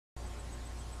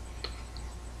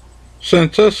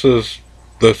Since this is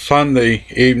the Sunday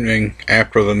evening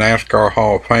after the NASCAR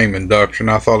Hall of Fame induction,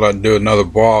 I thought I'd do another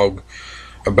vlog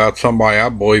about somebody I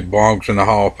believe belongs in the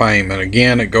Hall of Fame. And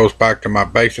again, it goes back to my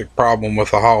basic problem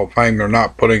with the Hall of Fame. They're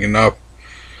not putting enough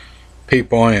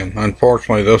people in.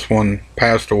 Unfortunately, this one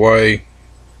passed away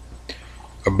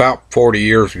about 40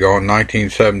 years ago in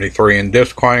 1973. And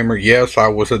disclaimer, yes, I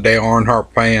was a Dale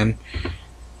Earnhardt fan.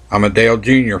 I'm a Dale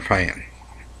Jr. fan.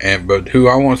 But who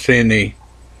I want to see in the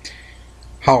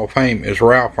Hall of Fame is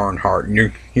Ralph Earnhardt.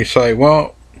 And you say,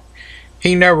 well,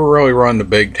 he never really run the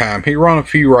big time. He run a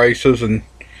few races and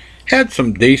had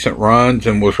some decent runs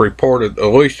and was reported, at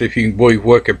least if you can believe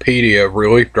Wikipedia, of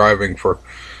relief driving for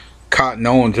Cotton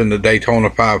Owens in the Daytona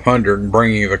 500 and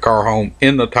bringing the car home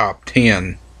in the top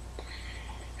 10.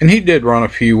 And he did run a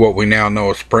few what we now know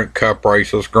as Sprint Cup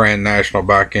races, Grand National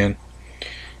back in.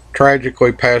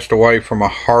 Tragically passed away from a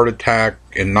heart attack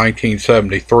in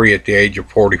 1973 at the age of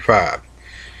 45.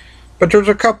 But there's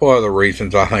a couple other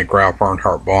reasons I think Ralph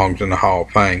Earnhardt belongs in the Hall of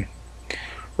Fame.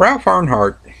 Ralph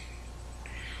Earnhardt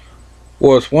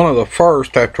was one of the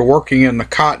first, after working in the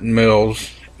cotton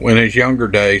mills in his younger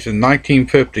days, in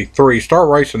 1953,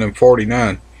 started racing in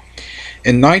 49.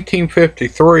 In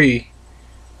 1953,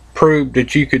 proved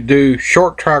that you could do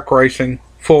short track racing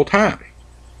full time.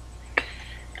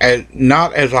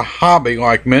 Not as a hobby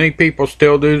like many people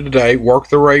still do today, work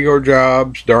the regular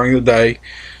jobs during the day,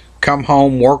 come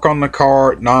home, work on the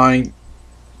car at night,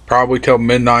 probably till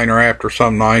midnight or after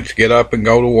some nights, get up and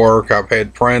go to work. I've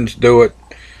had friends do it.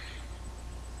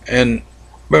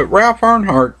 But Ralph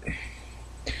Earnhardt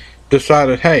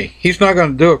decided, hey, he's not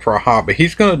going to do it for a hobby.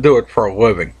 He's going to do it for a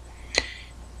living.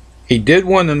 He did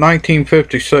win the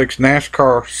 1956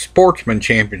 NASCAR Sportsman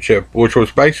Championship, which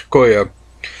was basically a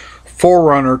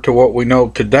forerunner to what we know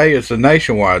today as the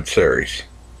Nationwide Series.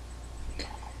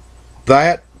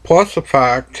 That, plus the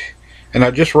fact, and I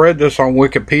just read this on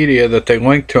Wikipedia, that they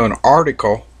linked to an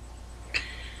article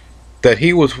that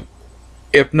he was,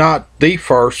 if not the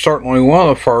first, certainly one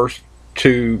of the first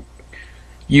to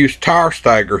use tire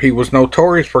stagger. He was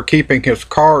notorious for keeping his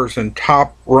cars in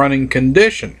top running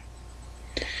condition.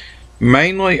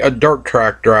 Mainly a dirt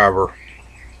track driver.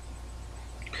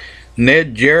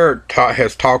 Ned Jarrett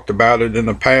has talked about it in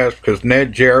the past, because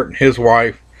Ned Jarrett and his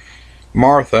wife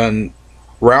Martha, and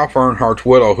Ralph Earnhardt's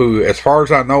widow, who as far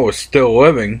as I know is still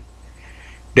living,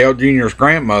 Dale Jr.'s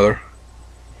grandmother,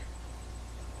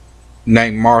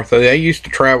 named Martha, they used to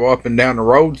travel up and down the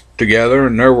roads together.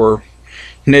 And there were,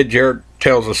 Ned Jarrett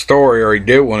tells a story, or he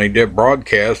did when he did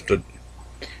broadcast, that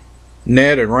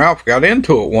Ned and Ralph got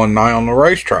into it one night on the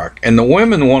racetrack, and the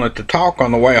women wanted to talk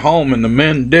on the way home and the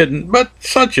men didn't. But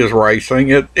such is racing,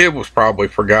 it was probably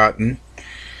forgotten.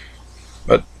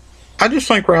 But I just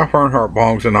think Ralph Earnhardt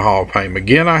belongs in the Hall of Fame.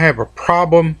 Again, I have a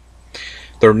problem.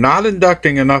 They're not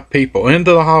inducting enough people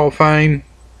into the Hall of Fame.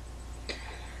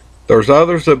 There's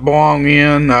others that belong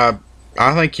in. I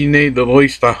think you need at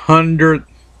least 100.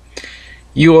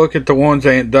 You look at the ones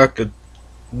they inducted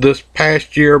this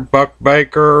past year. Buck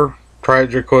Baker,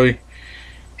 tragically,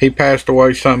 he passed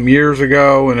away some years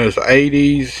ago in his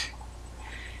 80s.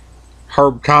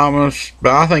 Herb Thomas.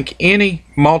 But I think any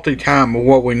multi-time of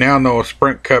what we now know a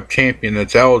Sprint Cup champion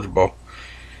that's eligible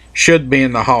should be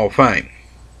in the Hall of Fame.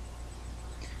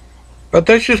 But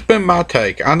that's just been my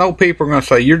take. I know people are going to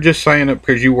say, you're just saying it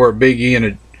because you were a Big E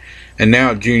and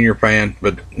now a Junior fan.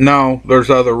 But no, there's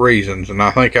other reasons, and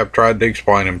I think I've tried to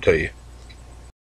explain them to you.